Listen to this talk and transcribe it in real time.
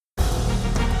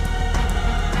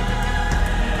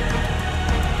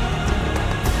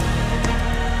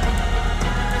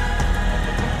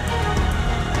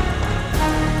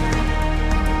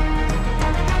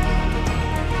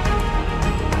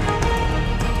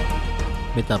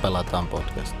Mitä pelataan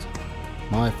podcast?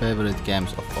 My favorite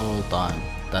games of all time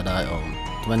that I own.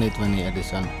 2020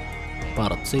 edition,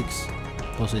 part 6,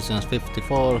 positions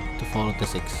 54 to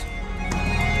 46.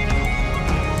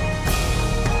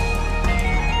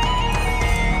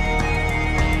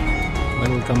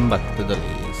 Welcome back to the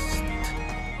list.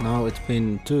 Now it's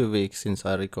been 2 weeks since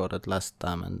I recorded last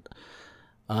time, and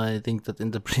I think that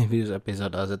in the previous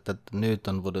episode I said that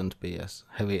Newton wouldn't be as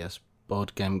heavy as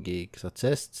Board Game Geek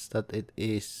suggests that it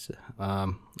is.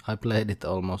 I played it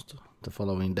almost the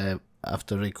following day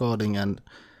after recording, and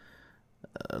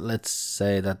let's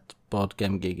say that Board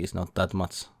Game Geek is not that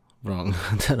much wrong.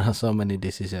 There are so many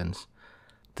decisions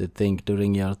to think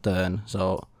during your turn,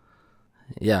 so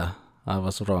yeah, I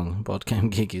was wrong. Board Game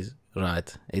Geek is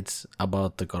right. It's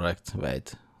about the correct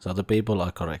weight, so the people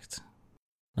are correct.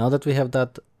 Now that we have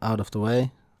that out of the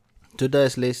way,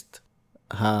 today's list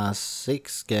has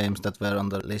 6 games that were on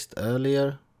the list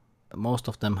earlier. Most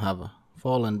of them have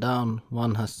fallen down.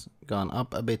 One has gone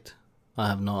up a bit. I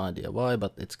have no idea why,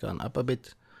 but it's gone up a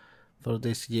bit for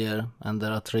this year. And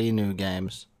there are 3 new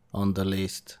games on the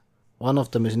list. One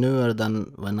of them is newer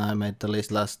than when I made the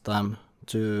list last time.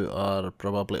 2 are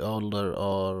probably older,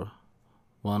 or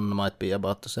one might be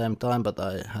about the same time, but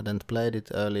I hadn't played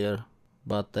it earlier.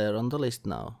 But they're on the list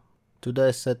now.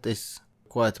 Today's set is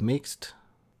quite mixed.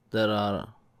 There are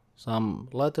some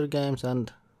lighter games and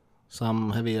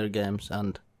some heavier games,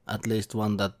 and at least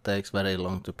one that takes very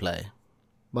long to play.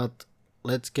 But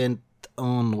let's get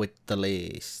on with the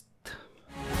list.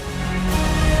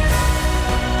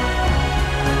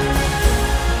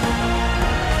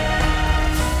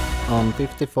 On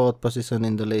 54th position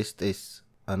in the list is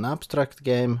an abstract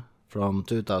game from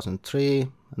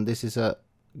 2003, and this is a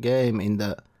game in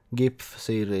the GIF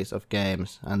series of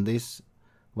games, and this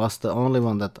was the only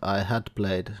one that I had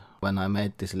played when I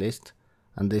made this list,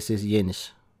 and this is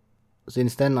Yinsh.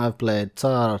 Since then I've played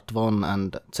Tsar, Tvon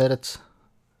and Zerts,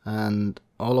 and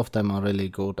all of them are really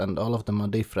good and all of them are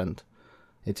different.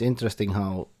 It's interesting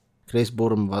how Chris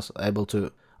Burm was able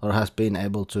to, or has been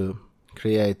able to,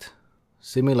 create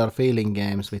similar feeling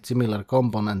games with similar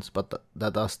components, but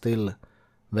that are still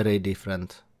very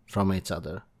different from each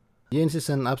other. Yinsh is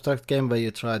an abstract game where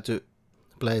you try to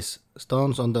place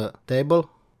stones on the table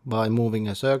by moving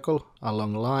a circle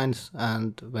along lines,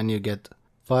 and when you get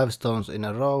 5 stones in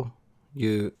a row,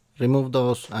 you remove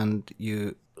those and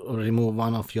you remove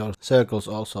one of your circles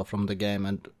also from the game,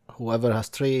 and whoever has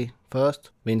 3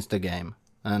 first wins the game.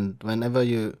 And whenever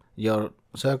your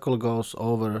circle goes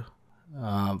over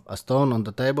a stone on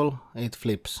the table, it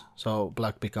flips, so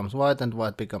black becomes white and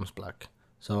white becomes black.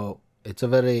 So it's a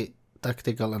very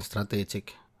tactical and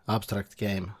strategic abstract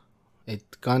game.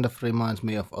 It kind of reminds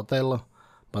me of Othello,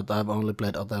 but I've only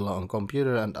played Othello on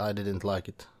computer and I didn't like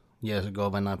it years ago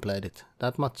when I played it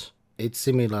that much. It's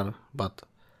similar but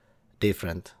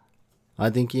different. I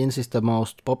think Yinsh is the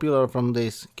most popular from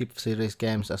these GIF series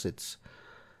games, as it's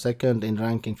second in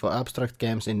ranking for abstract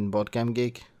games in Board Game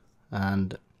Geek,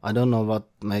 and I don't know what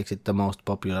makes it the most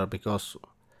popular, because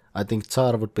I think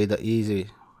Tsar would be the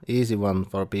easy one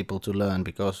for people to learn,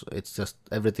 because it's just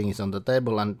everything is on the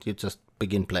table and you just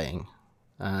begin playing.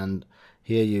 And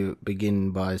here you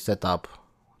begin by setup.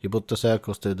 You put the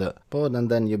circles to the board and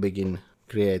then you begin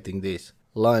creating these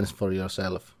lines for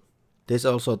yourself. This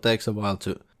also takes a while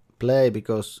to play,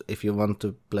 because if you want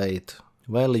to play it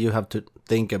well, you have to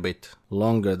think a bit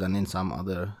longer than in some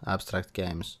other abstract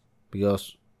games,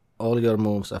 because all your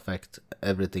moves affect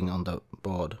everything on the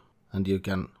board, and you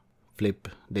can flip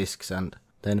discs and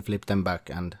then flip them back,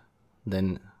 and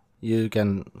then you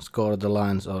can score the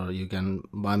lines, or you can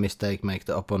by mistake make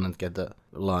the opponent get the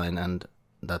line, and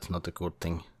that's not a good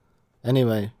thing.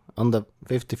 Anyway, on the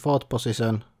 54th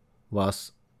position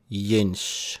was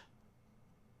Yinsh,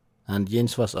 and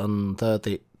Yinsh was on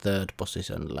 33rd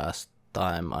position last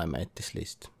time I made this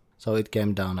list, so it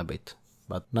came down a bit,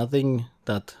 but nothing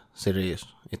that serious.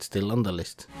 It's still on the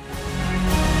list.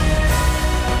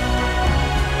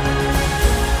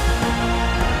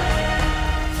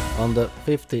 On the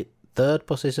 53rd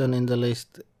position in the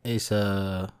list is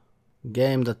a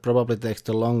game that probably takes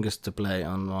the longest to play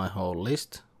on my whole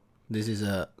list. This is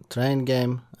a train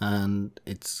game, and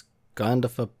it's kind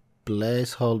of a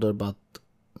placeholder, but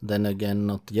then again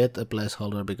not yet a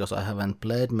placeholder, because I haven't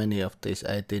played many of these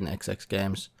 18xx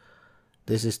games.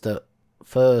 This is the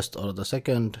first or the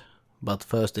second, but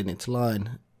first in its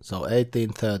line, so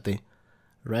 1830,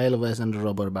 Railways and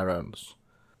Robber Barons.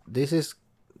 This is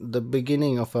the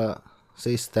beginning of a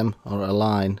system or a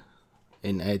line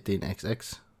in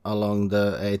 18xx along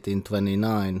the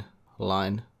 1829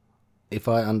 line. If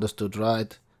I understood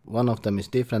right, one of them is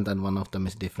different and one of them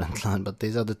is different line, but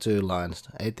these are the two lines,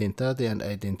 1830 and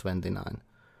 1829.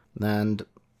 And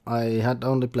I had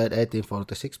only played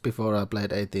 1846 before I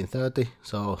played 1830,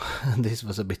 so this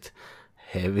was a bit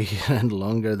heavier and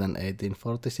longer than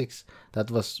 1846.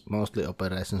 That was mostly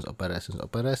operations.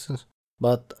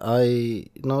 But I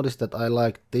noticed that I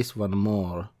liked this one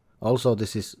more. Also,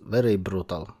 this is very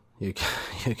brutal. You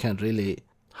can really,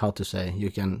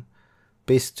 you can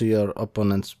piss to your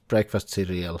opponent's breakfast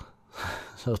cereal.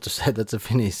 So to say, that's a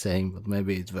Finnish saying, but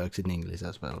maybe it works in English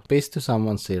as well. Piss to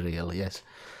someone's cereal, yes.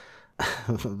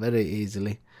 Very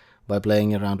easily by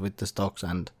playing around with the stocks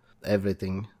and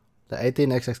everything. The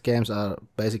 18xx games are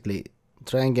basically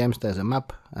train games. There's a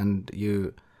map and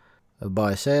you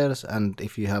buy shares, and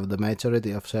if you have the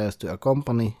majority of shares to a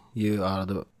company, you are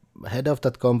the head of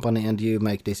that company and you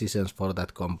make decisions for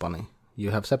that company.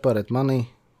 You have separate money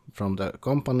from the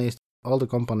companies. All the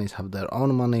companies have their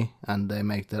own money and they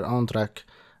make their own track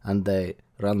and they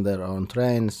run their own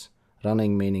trains.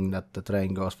 Running meaning that the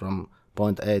train goes from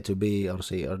point A to B or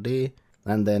C or D,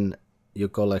 and then you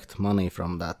collect money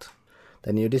from that.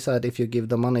 Then you decide if you give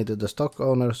the money to the stock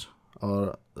owners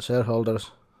or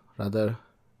shareholders rather,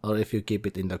 or if you keep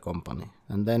it in the company.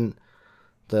 And then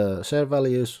the share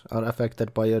values are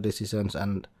affected by your decisions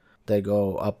and they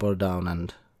go up or down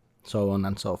and so on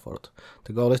and so forth.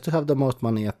 The goal is to have the most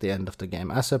money at the end of the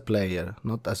game as a player,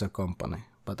 not as a company,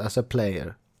 but as a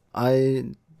player.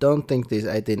 I don't think these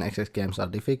 18xx games are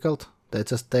difficult. They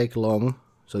just take long,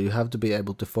 so you have to be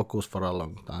able to focus for a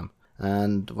long time.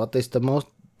 And what is the most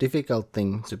difficult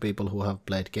thing to people who have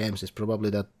played games is probably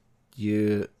that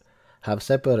you have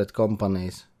separate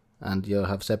companies and you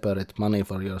have separate money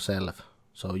for yourself.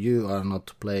 So you are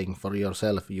not playing for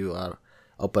yourself, you are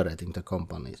operating the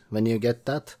companies. When you get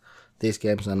that, these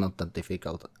games are not that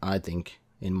difficult, I think,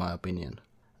 in my opinion.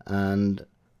 And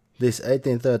this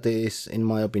 1830 is, in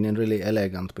my opinion, really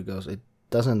elegant because it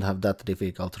doesn't have that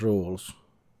difficult rules.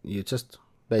 You just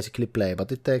basically play,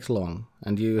 but it takes long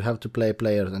and you have to play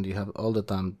players and you have all the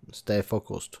time stay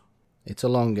focused. It's a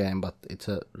long game, but it's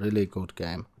a really good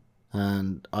game.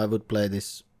 And I would play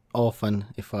this often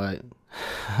if I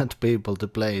had people to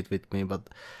play it with me, but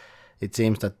it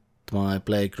seems that my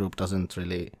play group doesn't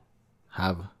really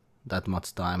have that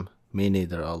much time. Me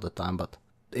neither all the time, but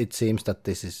it seems that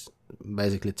this is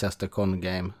basically just a con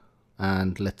game.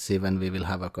 And let's see when we will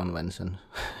have a convention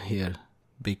here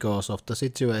because of the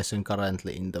situation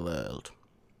currently in the world.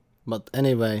 But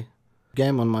anyway,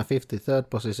 game on my 53rd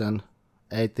position,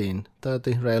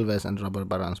 1830 Railways and Robber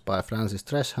Barons by Francis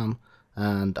Tresham,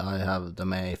 and I have the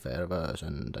Mayfair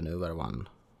version, the newer one.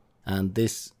 And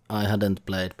this I hadn't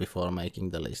played before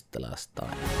making the list the last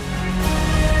time.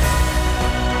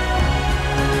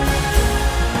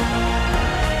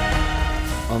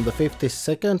 On the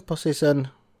 52nd position,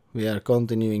 we are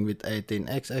continuing with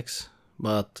 18xx,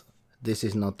 but this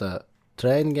is not a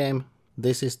train game.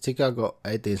 This is Chicago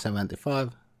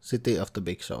 1875, City of the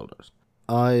Big Shoulders.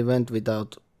 I went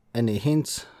without any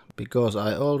hints because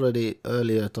I already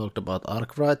earlier talked about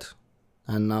Arkwright,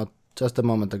 and now just a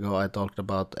moment ago I talked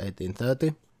about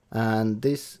 1830. And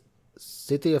this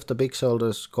City of the Big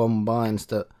Shoulders combines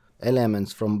the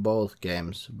elements from both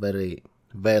games very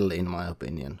well, in my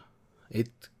opinion. It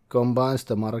combines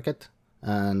the market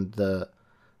and the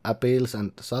appeals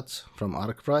and such from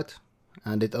Arkwright,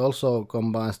 and it also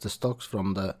combines the stocks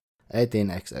from the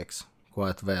 18xx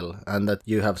quite well, and that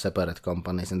you have separate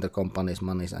companies and the company's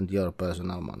monies and your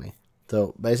personal money.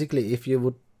 So basically, if you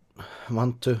would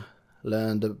want to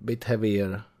learn the bit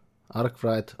heavier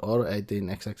Arkwright or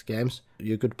 18xx games,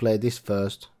 you could play this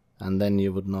first and then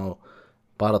you would know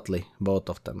partly both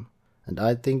of them. And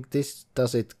I think this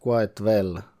does it quite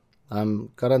well. I'm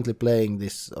currently playing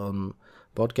this on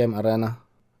Board Game Arena,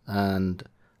 and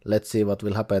let's see what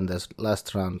will happen this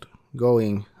last round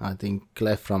going. I think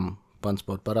Clef from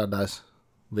Punchboard Paradise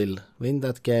will win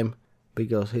that game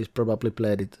because he's probably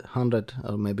played it 100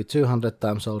 or maybe 200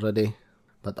 times already,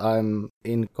 but I'm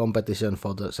in competition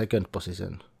for the second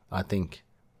position, I think.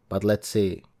 But let's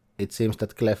see. It seems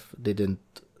that Clef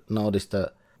didn't notice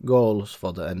the goals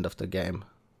for the end of the game.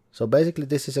 So basically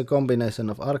this is a combination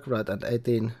of Arkwright and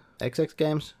 18xx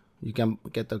games. You can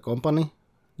get a company.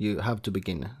 You have to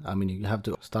begin. You have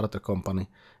to start a company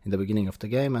in the beginning of the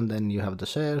game, and then you have the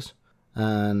shares,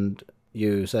 and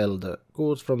you sell the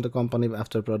goods from the company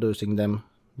after producing them.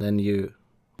 Then you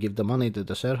give the money to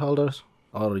the shareholders,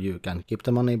 or you can keep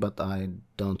the money, but I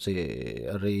don't see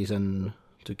a reason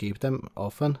to keep them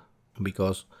often,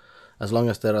 because as long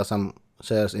as there are some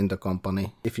shares in the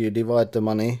company, if you divide the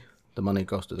money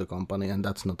goes to the company, and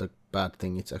that's not a bad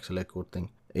thing, it's actually a good thing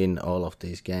in all of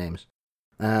these games.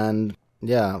 And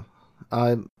Yeah,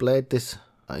 I played this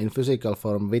in physical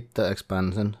form with the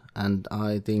expansion, and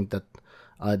I think that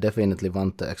I definitely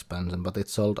want the expansion, but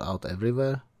it's sold out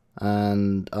everywhere,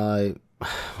 and I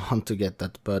want to get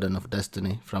that Burden of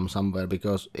Destiny from somewhere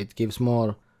because it gives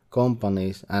more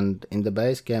companies, and in the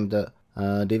base game the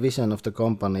division of the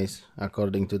companies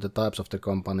according to the types of the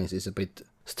companies is a bit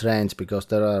strange because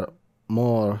there are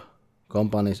more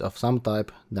companies of some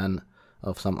type than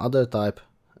of some other type,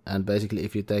 and basically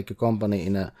if you take a company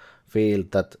in a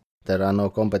field that there are no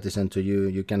competition to you,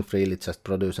 you can freely just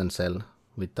produce and sell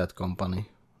with that company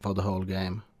for the whole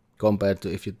game, compared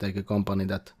to if you take a company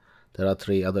that there are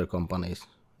 3 other companies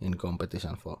in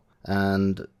competition for.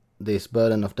 And this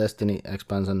Burden of Destiny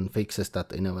expansion fixes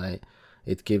that in a way.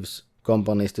 It gives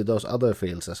companies to those other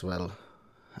fields as well,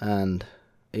 and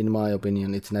in my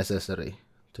opinion it's necessary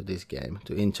to this game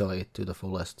to enjoy it to the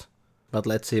fullest. But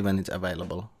let's see when it's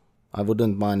available. I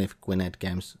wouldn't mind if Gwinnett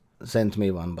Games sent me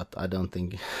one, but I don't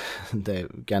think they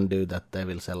can do that. They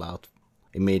will sell out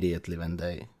immediately when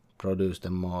they produce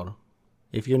them more.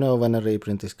 If you know when a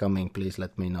reprint is coming, please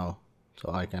let me know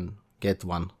so I can get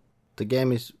one. The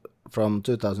game is from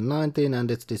 2019 and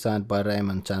it's designed by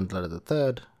Raymond Chandler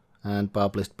III and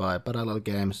published by Parallel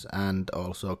Games and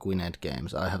also Gwinnett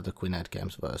Games. I have the Gwinnett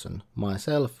Games version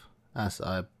myself, as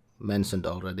I mentioned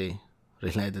already,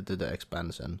 related to the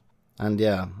expansion. And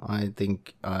yeah, I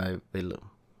think I will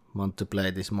want to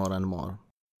play this more and more.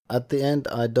 At the end,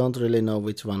 I don't really know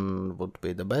which one would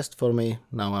be the best for me.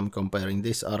 Now I'm comparing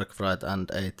this Arkwright and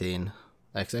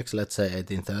 18XX, let's say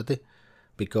 1830,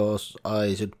 because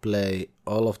I should play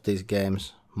all of these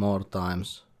games more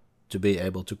times to be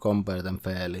able to compare them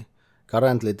fairly.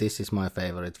 Currently this is my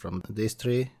favorite from these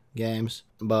 3 games,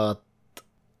 but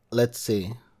let's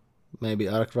see. Maybe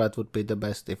Arkwright would be the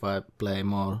best if I play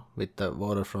more with the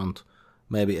Waterfront.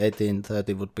 Maybe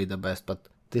 1830 would be the best, but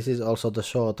this is also the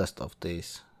shortest of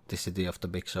these, the City of the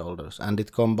Big Shoulders, and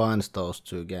it combines those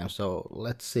 2 games, so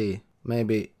let's see.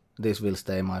 Maybe this will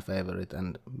stay my favorite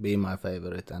and be my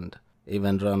favorite and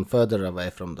even run further away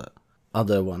from the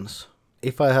other ones.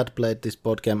 If I had played this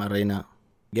Board Game Arena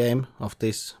game of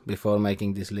this before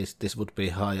making this list, this would be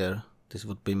higher. This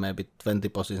would be maybe 20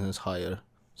 positions higher.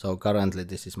 So currently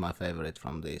this is my favorite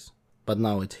from these. But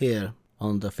now it's here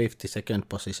on the 52nd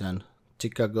position,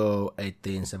 Chicago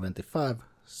 1875,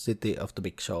 City of the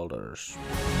Big Shoulders.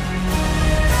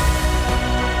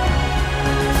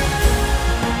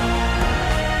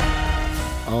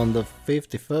 On the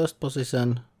 51st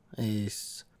position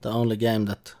is the only game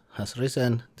that has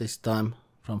risen this time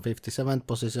from 57th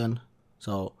position,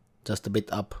 so just a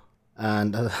bit up.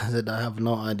 And as I said, I have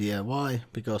no idea why,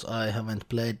 because I haven't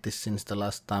played this since the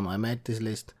last time I made this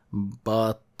list,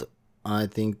 but I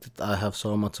think that I have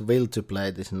so much will to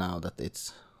play this now that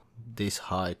it's this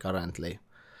high currently.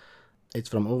 It's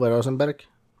from Uwe Rosenberg,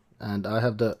 and I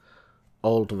have the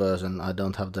old version. I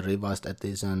don't have the revised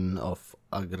edition of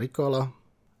Agricola,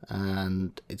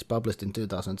 and it's published in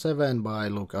 2007 by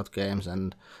Lookout Games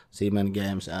and Seaman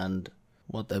Games and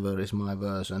whatever is my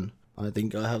version. I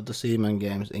think I have the Seaman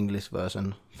Games English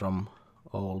version from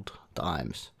old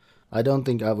times. I don't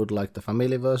think I would like the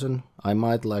family version. I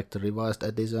might like the revised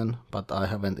edition, but I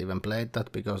haven't even played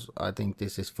that because I think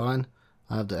this is fine.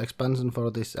 I have the expansion for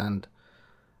this, and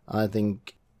I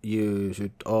think you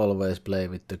should always play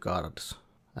with the cards.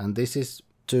 And this is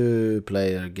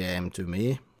 2-player game to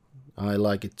me. I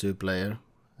like it 2-player,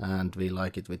 and we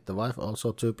like it with the wife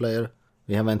also 2-player.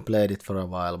 We haven't played it for a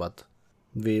while, but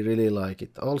we really like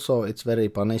it. Also, it's very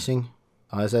punishing.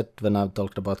 I said when I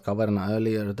talked about Caverna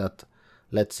earlier that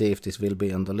let's see if this will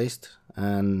be on the list.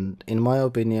 And in my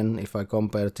opinion, if I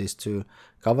compare these two,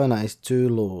 Caverna is too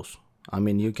loose. I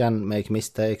mean, you can make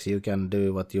mistakes, you can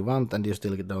do what you want, and you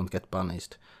still don't get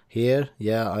punished. Here,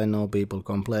 yeah, I know people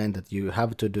complain that you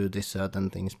have to do these certain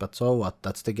things, but so what?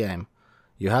 That's the game.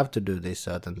 You have to do these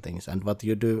certain things, and what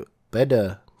you do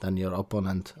better than your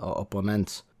opponent or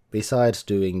opponents, besides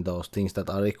doing those things that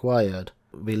are required,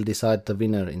 will decide the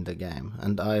winner in the game.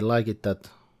 And I like it that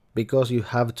because you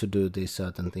have to do these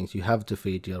certain things, you have to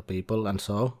feed your people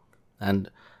and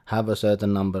have a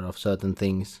certain number of certain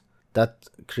things, that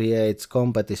creates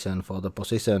competition for the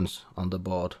positions on the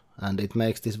board, and it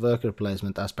makes this worker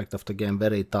placement aspect of the game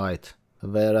very tight.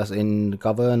 Whereas in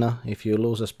Caverna, if you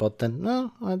lose a spot, then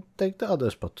no, I take the other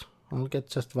spot. I'll get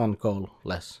just 1 coal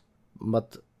less.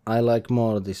 But I like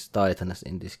more this tightness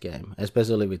in this game,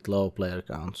 especially with low player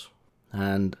counts.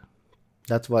 And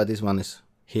that's why this one is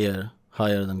here,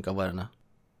 higher than Caverna.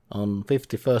 On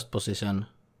 51st position,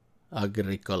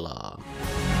 Agricola.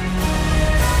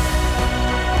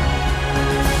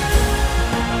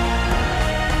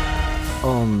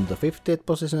 On the 50th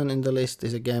position in the list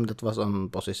is a game that was on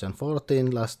position 14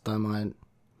 last time I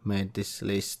made this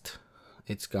list.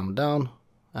 It's come down,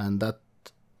 and that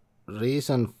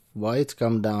reason why it's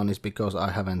come down is because I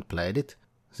haven't played it.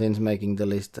 Since making the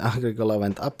list, Agricola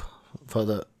went up for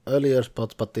the earlier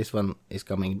spots, but this one is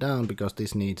coming down because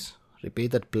this needs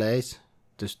repeated plays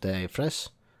to stay fresh.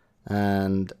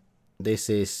 And this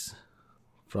is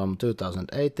from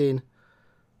 2018,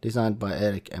 designed by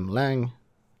Eric M. Lang,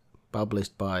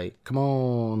 published by Come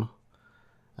On,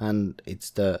 and it's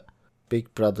the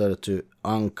big brother to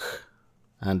Ankh,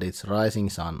 and it's Rising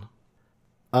Sun.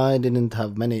 I didn't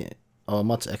have many or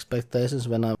much expectations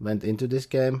when I went into this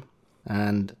game,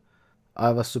 and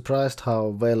I was surprised how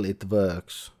well it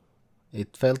works.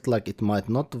 It felt like it might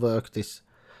not work, this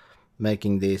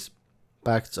making these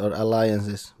pacts or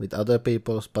alliances with other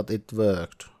peoples, but it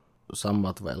worked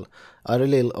somewhat well. I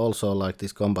really also like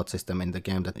this combat system in the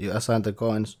game, that you assign the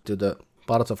coins to the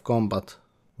parts of combat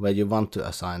where you want to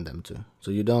assign them to.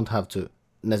 So you don't have to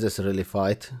necessarily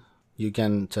fight. You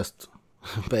can just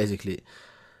basically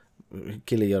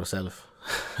kill yourself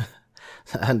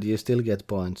and you still get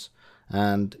points.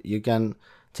 And you can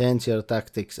change your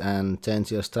tactics and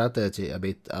change your strategy a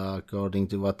bit according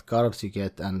to what cards you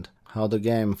get and how the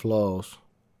game flows.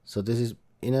 So this is,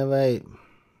 in a way,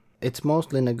 it's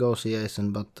mostly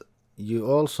negotiation, but you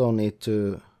also need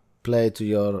to play to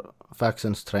your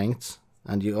faction strengths,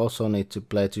 and you also need to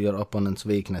play to your opponent's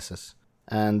weaknesses.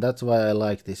 And that's why I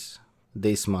like this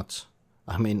much.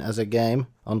 I mean, as a game,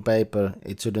 on paper,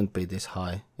 it shouldn't be this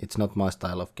high. It's not my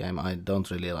style of game. I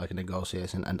don't really like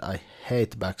negotiation, and I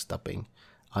hate backstabbing.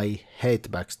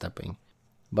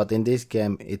 But in this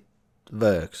game, it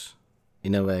works.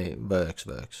 In a way, works.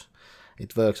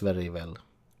 It works very well.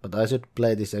 But I should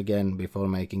play this again before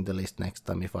making the list next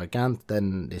time. If I can't,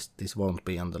 then this won't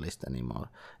be on the list anymore.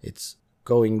 It's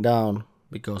going down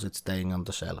because it's staying on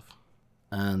the shelf.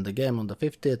 And the game on the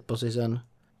 50th position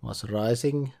was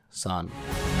Rising Sun.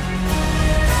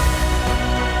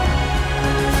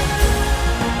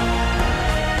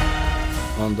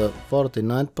 On the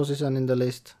 49th position in the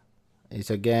list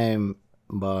is a game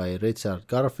by Richard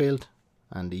Garfield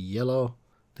and Yellow.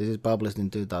 This is published in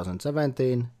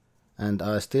 2017. And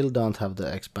I still don't have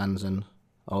the expansion,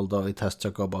 although it has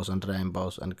chocobos and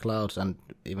rainbows and clouds and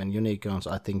even unicorns.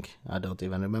 I think I don't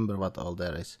even remember what all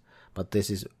there is. But this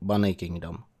is Bunny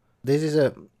Kingdom. This is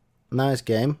a nice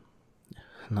game.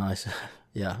 Nice.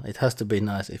 Yeah, it has to be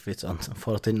nice if it's on the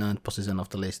 49th position of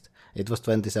the list. It was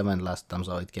 27 last time,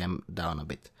 so it came down a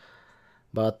bit.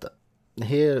 But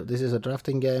here, this is a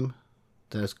drafting game.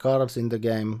 There's cards in the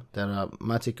game. There are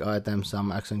magic items,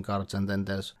 some action cards, and then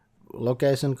there's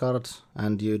location cards,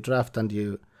 and you draft and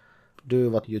you do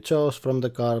what you chose from the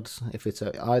cards. If it's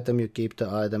an item, you keep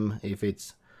the item. If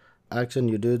it's action,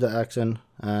 you do the action.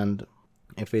 And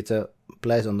if it's a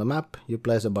place on the map, you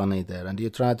place a bunny there. And you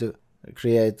try to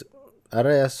create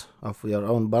areas of your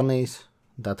own bunnies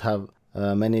that have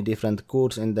many different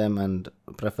goods in them, and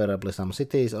preferably some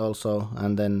cities also.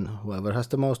 And then whoever has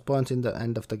the most points in the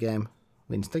end of the game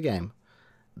wins the game.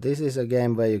 This is a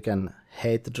game where you can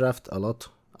hate draft a lot.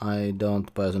 I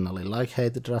don't personally like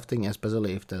hate drafting,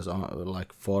 especially if there's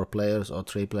like 4 players or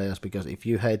 3 players, because if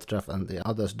you hate draft and the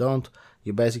others don't,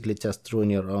 you basically just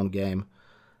ruin your own game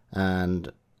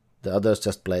and the others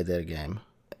just play their game.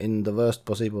 In the worst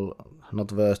possible,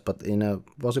 not worst, but in a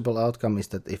possible outcome is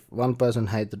that if one person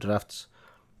hate drafts,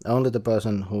 only the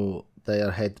person who they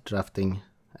are hate drafting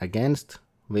against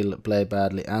will play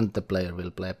badly and the player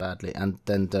will play badly, and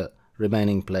then the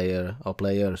remaining player or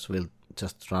players will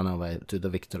just run away to the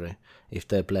victory if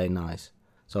they play nice.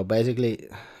 So basically,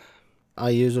 I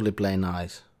usually play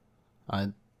nice. I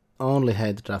only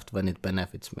hate draft when it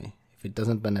benefits me. If it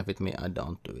doesn't benefit me, I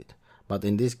don't do it. But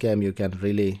in this game, you can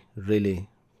really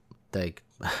take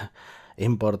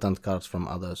important cards from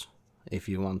others if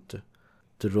you want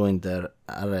to ruin their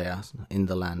areas in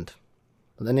the land.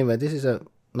 But anyway, this is a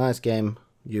nice game.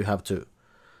 You have to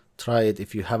try it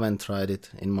if you haven't tried it,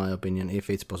 in my opinion, if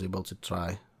it's possible to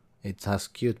try. It has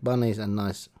cute bunnies and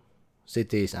nice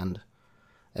cities and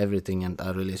everything, and I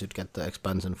really should get the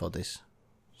expansion for this.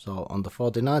 So on the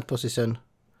 49th position,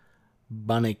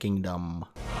 Bunny Kingdom.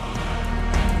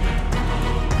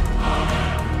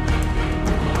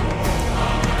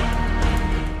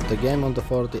 The game on the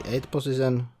 48th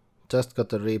position just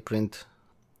got a reprint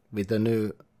with a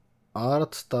new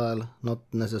art style, not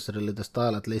necessarily the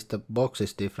style, at least the box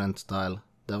is different style.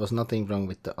 There was nothing wrong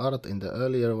with the art in the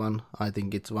earlier one. I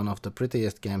think it's one of the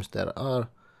prettiest games there are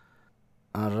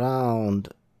around.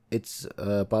 It's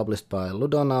published by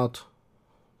Ludonaut,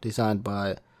 designed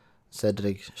by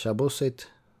Cedric Chaboussit,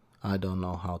 I don't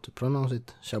know how to pronounce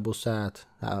it. Shabusat,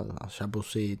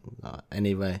 Shabusi,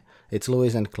 anyway. It's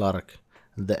Lewis and Clark,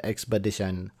 The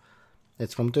Expedition.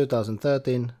 It's from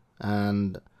 2013,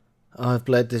 and I've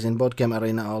played this in Board Game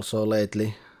Arena also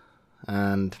lately.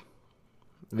 And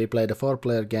we played a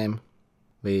 4-player game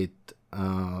with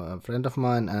a friend of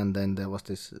mine, and then there was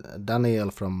this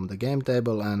Daniel from the game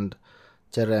table and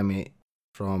Jeremy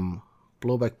from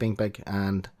Blueback Pingback,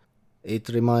 and it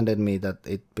reminded me that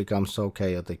it becomes so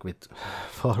chaotic with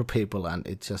 4 people and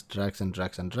it just drags and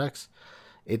drags and drags.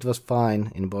 It was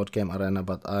fine in Board Game Arena,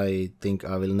 but I think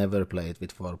I will never play it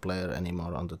with 4 players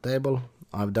anymore on the table.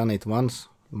 I've done it once.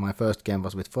 My first game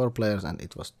was with 4 players and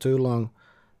it was too long.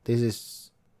 This is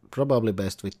probably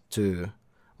best with 2.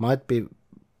 Might be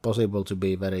possible to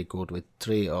be very good with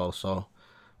 3 also.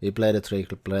 We played a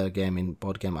 3-player game in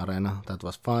Board Game Arena. That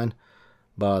was fine,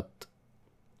 but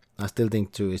I still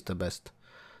think 2 is the best.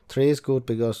 3 is good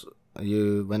because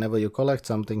whenever you collect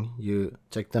something, you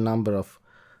check the number of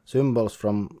symbols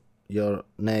from your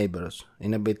neighbors,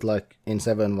 in a bit like in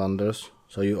 7 Wonders.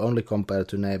 So you only compare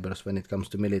to neighbors when it comes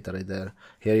to military there.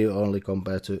 Here you only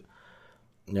compare to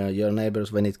your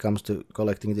neighbors when it comes to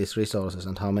collecting these resources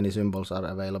and how many symbols are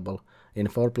available. In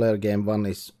 4-player game, 1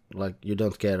 is like you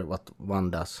don't care what 1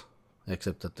 does.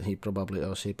 Except that he probably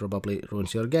or she probably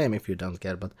ruins your game if you don't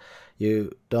care, but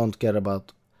you don't care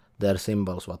about their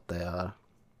symbols, what they are.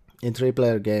 In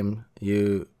 3-player game,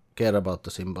 you care about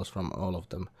the symbols from all of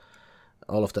them,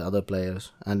 all of the other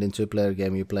players, and in 2-player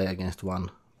game you play against 1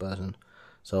 person.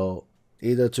 So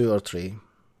either 2 or 3,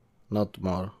 not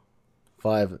more.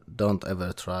 5, don't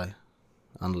ever try,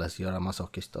 unless you're a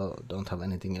masochist or don't have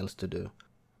anything else to do.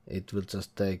 It will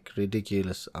just take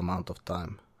ridiculous amount of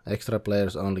time. Extra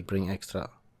players only bring extra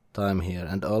time here,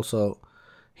 and also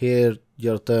here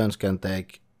your turns can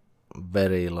take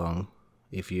very long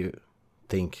if you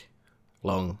think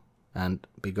long, and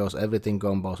because everything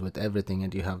combos with everything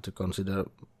and you have to consider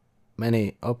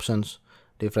many options,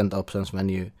 different options when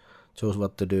you choose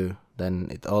what to do, then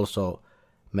it also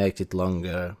makes it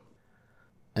longer.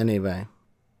 Anyway,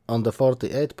 on the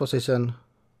 48th position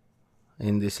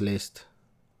in this list,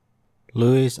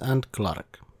 Lewis and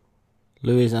Clark.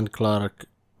 Lewis and Clark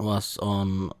was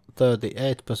on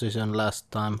 38th position last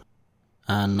time,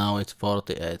 and now it's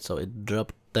 48, so it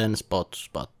dropped 10 spots,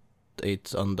 but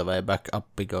it's on the way back up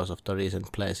because of the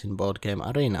recent place in Board Game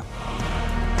Arena.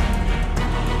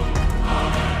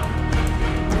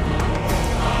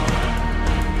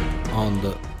 On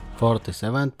the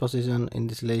 47th position in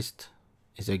this list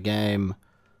is a game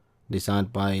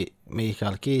designed by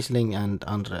Michael Kiesling and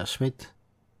Andreas Schmidt.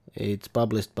 It's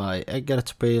published by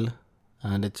Eggertspiel,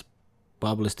 and it's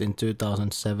published in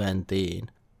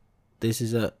 2017. This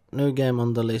is a new game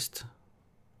on the list.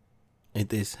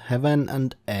 It is Heaven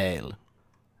and Ale.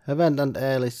 Heaven and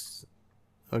Ale is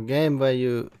a game where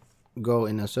you go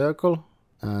in a circle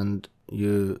and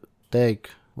you take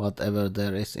whatever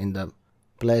there is in the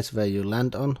place where you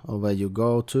land on or where you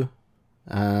go to,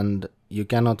 and you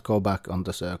cannot go back on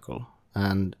the circle.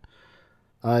 And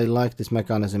I like this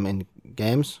mechanism in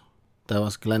games. There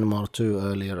was Glenmore 2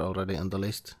 earlier already on the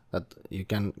list, that you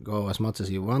can go as much as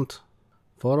you want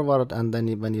forward, and then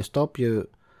when you stop you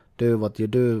do what you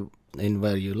do in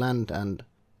where you land, and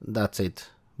that's it.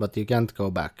 But you can't go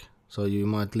back, so you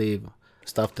might leave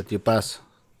stuff that you pass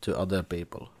to other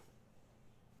people.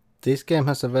 This game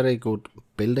has a very good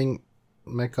building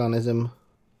mechanism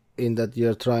in that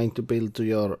you're trying to build to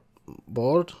your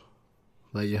board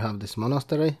where you have this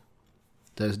monastery.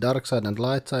 There's dark side and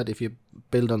light side. If you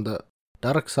build on the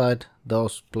dark side,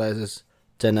 those places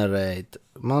generate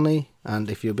money, and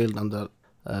if you build on the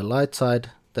light side,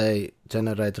 they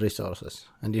generate resources,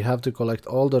 and you have to collect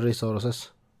all the resources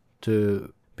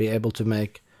to be able to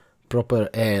make proper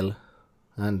ale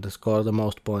and score the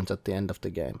most points at the end of the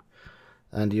game.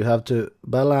 And you have to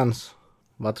balance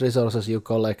what resources you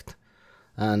collect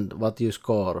and what you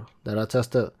score. There are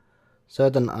just a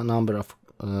certain number of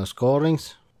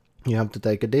scorings. You have to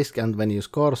take a disc, and when you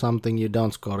score something, you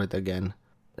don't score it again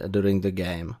during the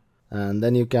game. And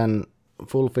then you can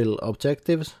fulfill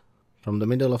objectives from the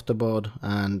middle of the board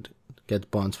and get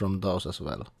points from those as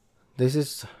well. This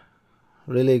is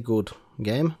really good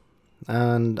game,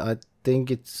 and I think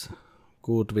it's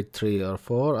good with 3 or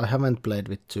 4. I haven't played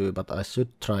with 2, but I should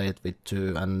try it with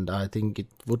 2, and I think it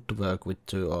would work with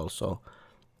 2 also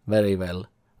very well.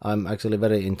 I'm actually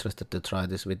very interested to try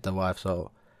this with the wife,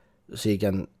 so she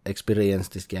can experience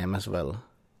this game as well.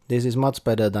 This is much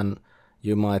better than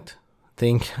you might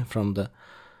think from the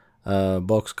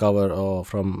box cover or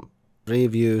from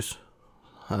reviews.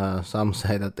 Some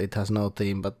say that it has no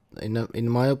theme, but in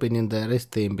my opinion there is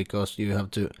theme, because you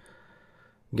have to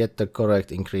get the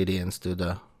correct ingredients to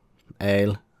the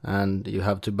ale, and you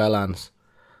have to balance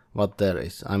what there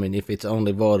is. I mean, if it's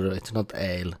only water, it's not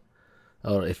ale,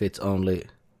 or if it's only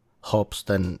hops,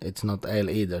 then it's not ale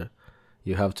either.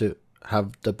 You have to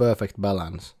have the perfect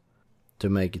balance to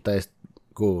make it taste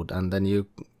good, and then you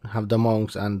have the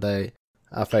monks, and they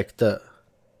affect the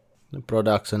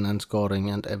production and scoring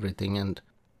and everything. And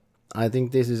I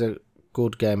think this is a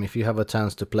good game. If you have a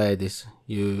chance to play this,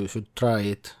 you should try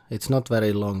it. It's not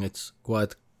very long, it's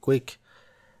quite quick,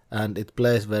 and it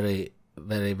plays very,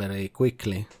 very, very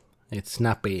quickly. It's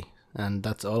snappy, and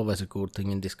that's always a good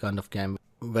thing in this kind of game,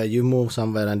 where you move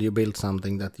somewhere and you build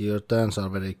something, that your turns are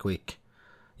very quick.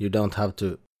 You don't have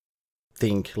to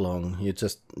think long.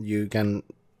 You can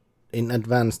in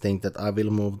advance think that I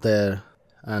will move there,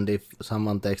 and if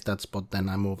someone takes that spot, then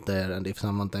I move there, and if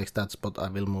someone takes that spot, I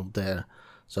will move there.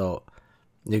 So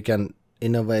you can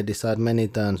in a way decide many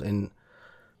turns in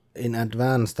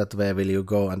advance that where will you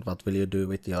go and what will you do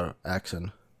with your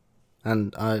action.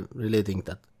 And I really think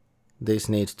that this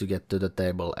needs to get to the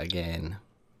table again.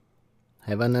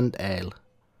 Heaven and Ale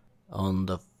on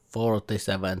the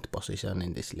 47th position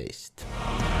in this list.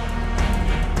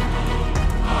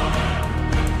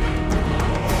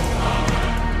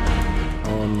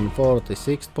 On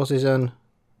 46th position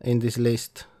in this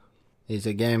list is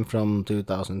a game from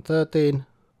 2013,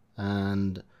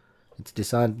 and it's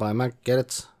designed by Mac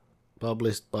Gerdts,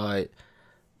 published by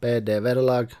PD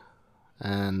Verlag,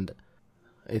 and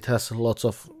it has lots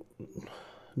of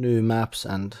new maps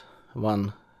and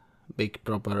one big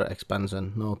proper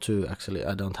expansion. No, two actually.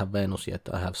 I don't have Venus yet,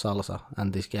 I have Salsa,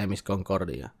 and this game is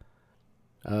Concordia.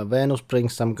 Venus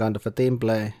brings some kind of a team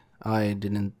play. I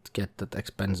didn't get that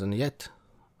expansion yet.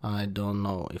 I don't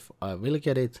know if I will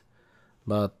get it,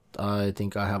 but I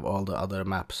think I have all the other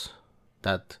maps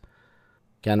that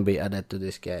can be added to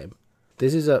this game.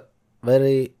 This is a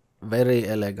very, very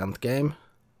elegant game.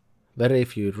 Very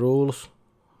few rules,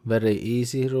 very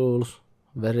easy rules,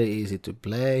 very easy to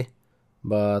play,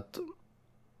 but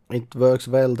it works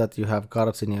well that you have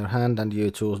cards in your hand and you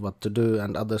choose what to do,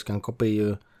 and others can copy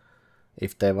you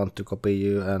if they want to copy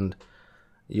you, and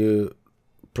you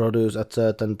produce at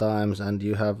certain times, and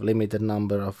you have limited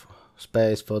number of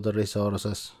space for the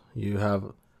resources. You have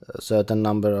a certain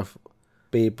number of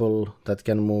people that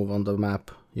can move on the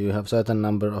map. You have certain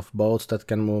number of boats that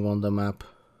can move on the map,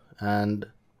 and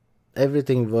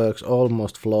everything works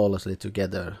almost flawlessly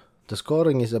together. The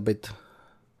scoring is a bit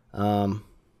the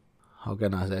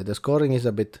scoring is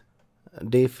a bit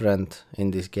different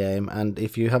in this game, and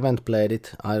if you haven't played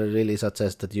it, I really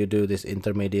suggest that you do this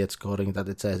intermediate scoring that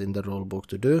it says in the rulebook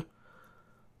to do.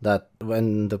 That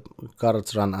when the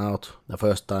cards run out the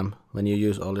first time, when you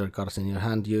use all your cards in your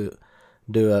hand, you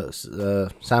do a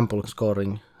sample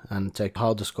scoring and check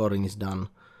how the scoring is done.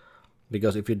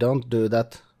 Because if you don't do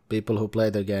that, people who play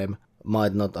the game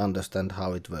might not understand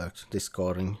how it works, this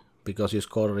scoring, because you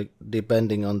score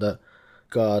depending on the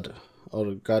god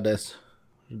or goddess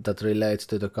that relates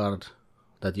to the card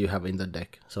that you have in the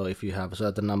deck. So if you have a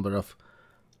certain number of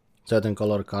certain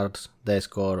color cards, they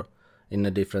score in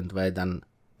a different way than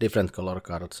different color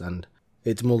cards, and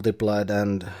it's multiplied,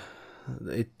 and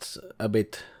it's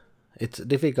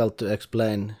difficult to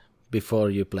explain before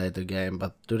you play the game,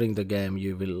 but during the game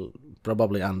you will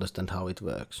probably understand how it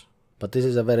works. But this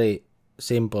is a very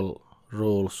simple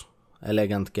rules,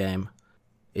 elegant game.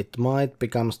 It might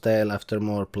become stale after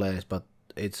more plays, but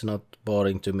it's not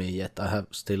boring to me yet. I have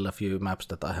still a few maps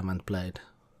that I haven't played,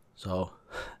 so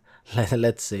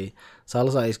let's see.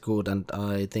 Salsa is good, and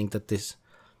I think that this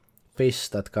fish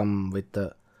that come with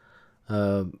the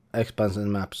expansion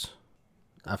maps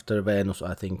after Venus,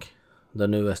 I think the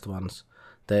newest ones,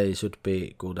 they should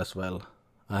be good as well.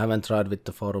 I haven't tried with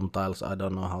the forum tiles, I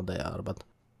don't know how they are, but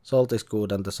Salt is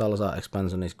good and the Salsa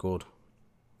expansion is good,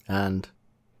 and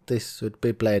this should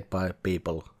be played by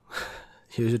people.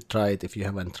 You should try it if you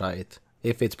haven't tried it,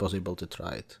 if it's possible to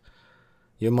try it.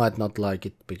 You might not like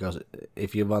it, because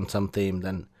if you want some theme,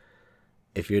 then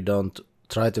if you don't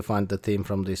try to find the theme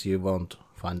from this, you won't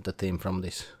find the theme from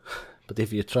this. But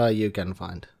if you try, you can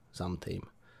find some theme.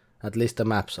 At least the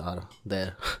maps are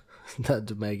there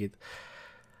to make it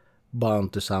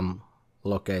bound to some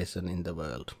location in the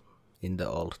world in the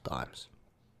old times.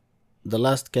 The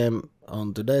last game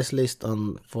on today's list,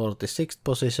 on 46th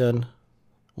position,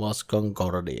 was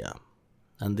Concordia,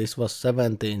 and this was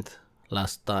 17th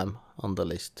last time on the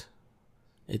list.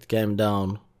 It came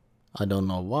down, I don't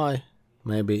know why,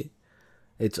 maybe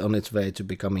it's on its way to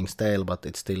becoming stale, but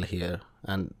it's still here,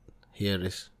 and here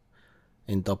is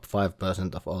in top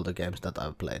 5% of all the games that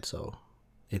I've played, so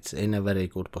it's in a very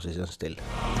good position still.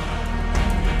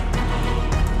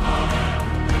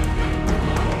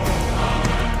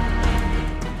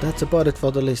 that's about it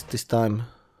for the list this time.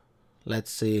 Let's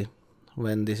see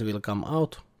when this will come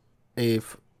out.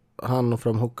 If Hannu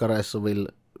from Hukkareissu will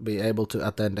be able to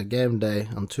attend a game day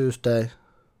on Tuesday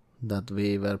that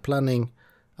we were planning,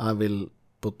 I will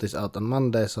put this out on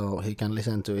Monday so he can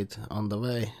listen to it on the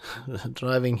way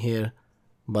driving here.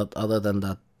 But other than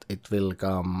that, it will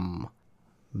come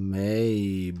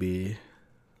maybe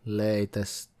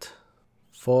latest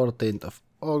 14th of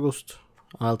August.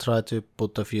 I'll try to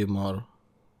put a few more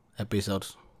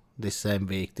episodes this same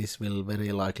week. This will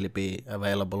very likely be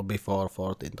available before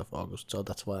 14th of August, so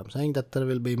that's why I'm saying that there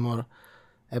will be more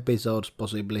episodes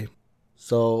possibly.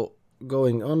 So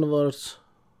going onwards,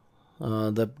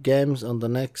 the games on the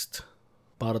next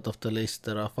part of the list,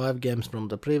 there are 5 games from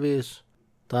the previous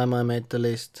time I made the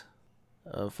list.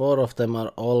 4 of them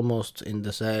are almost in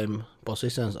the same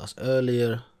positions as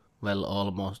earlier, well,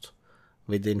 almost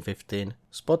within 15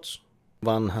 spots.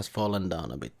 1 has fallen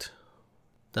down a bit.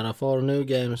 There are 4 new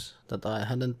games that I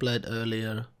hadn't played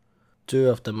earlier. 2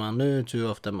 of them are new, 2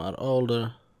 of them are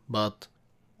older, but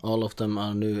all of them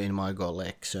are new in my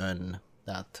collection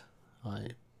that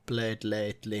I played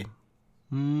lately.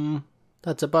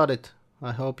 That's about it.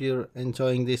 I hope you're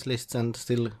enjoying these lists and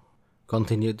still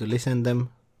continue to listen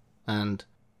them. And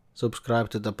subscribe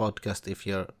to the podcast if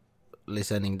you're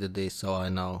listening to this so I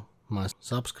know my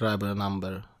subscriber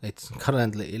number. It's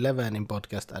currently 11 in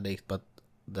Podcast Addict, but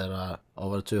there are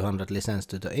over 200 listens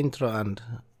to the intro and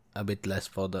a bit less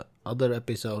for the other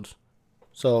episodes.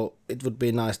 So it would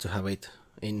be nice to have it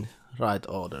in right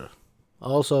order.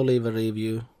 Also leave a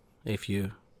review if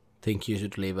you think you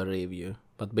should leave a review,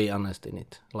 but be honest in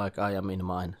it, like I am in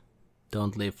mine.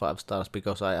 Don't leave 5 stars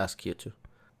because I ask you to.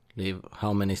 Leave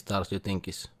how many stars you think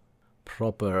is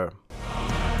proper.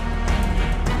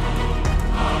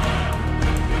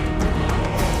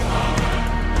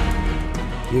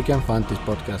 You can find this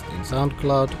podcast in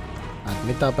SoundCloud at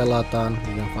Mitä Pelataan.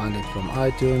 You can find it from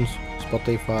iTunes,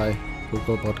 Spotify,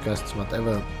 Google Podcasts,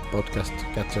 whatever podcast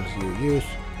catchers you use.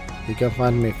 You can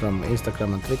find me from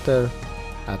Instagram and Twitter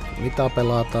at Mitä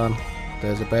Pelataan.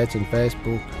 There's a page in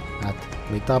Facebook at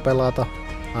Mitä Pelata.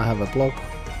 I have a blog,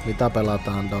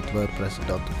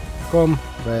 mitapelataan.wordpress.com,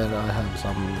 where I have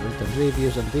some written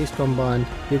reviews and these combined.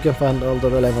 You can find all the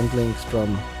relevant links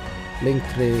from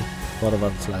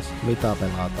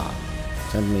linktree/mitapelataan.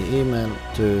 Send me email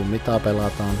to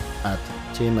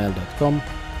mitapelataan@gmail.com.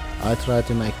 I try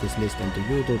to make this list into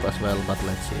YouTube as well, but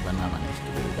let's see when I manage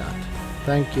to do that.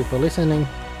 Thank you for listening,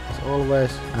 as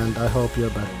always, and I hope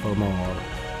you're back for more.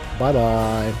 Bye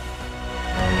bye!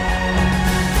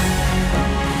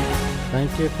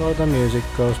 Thank you for the music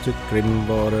goes to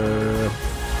Grimwater.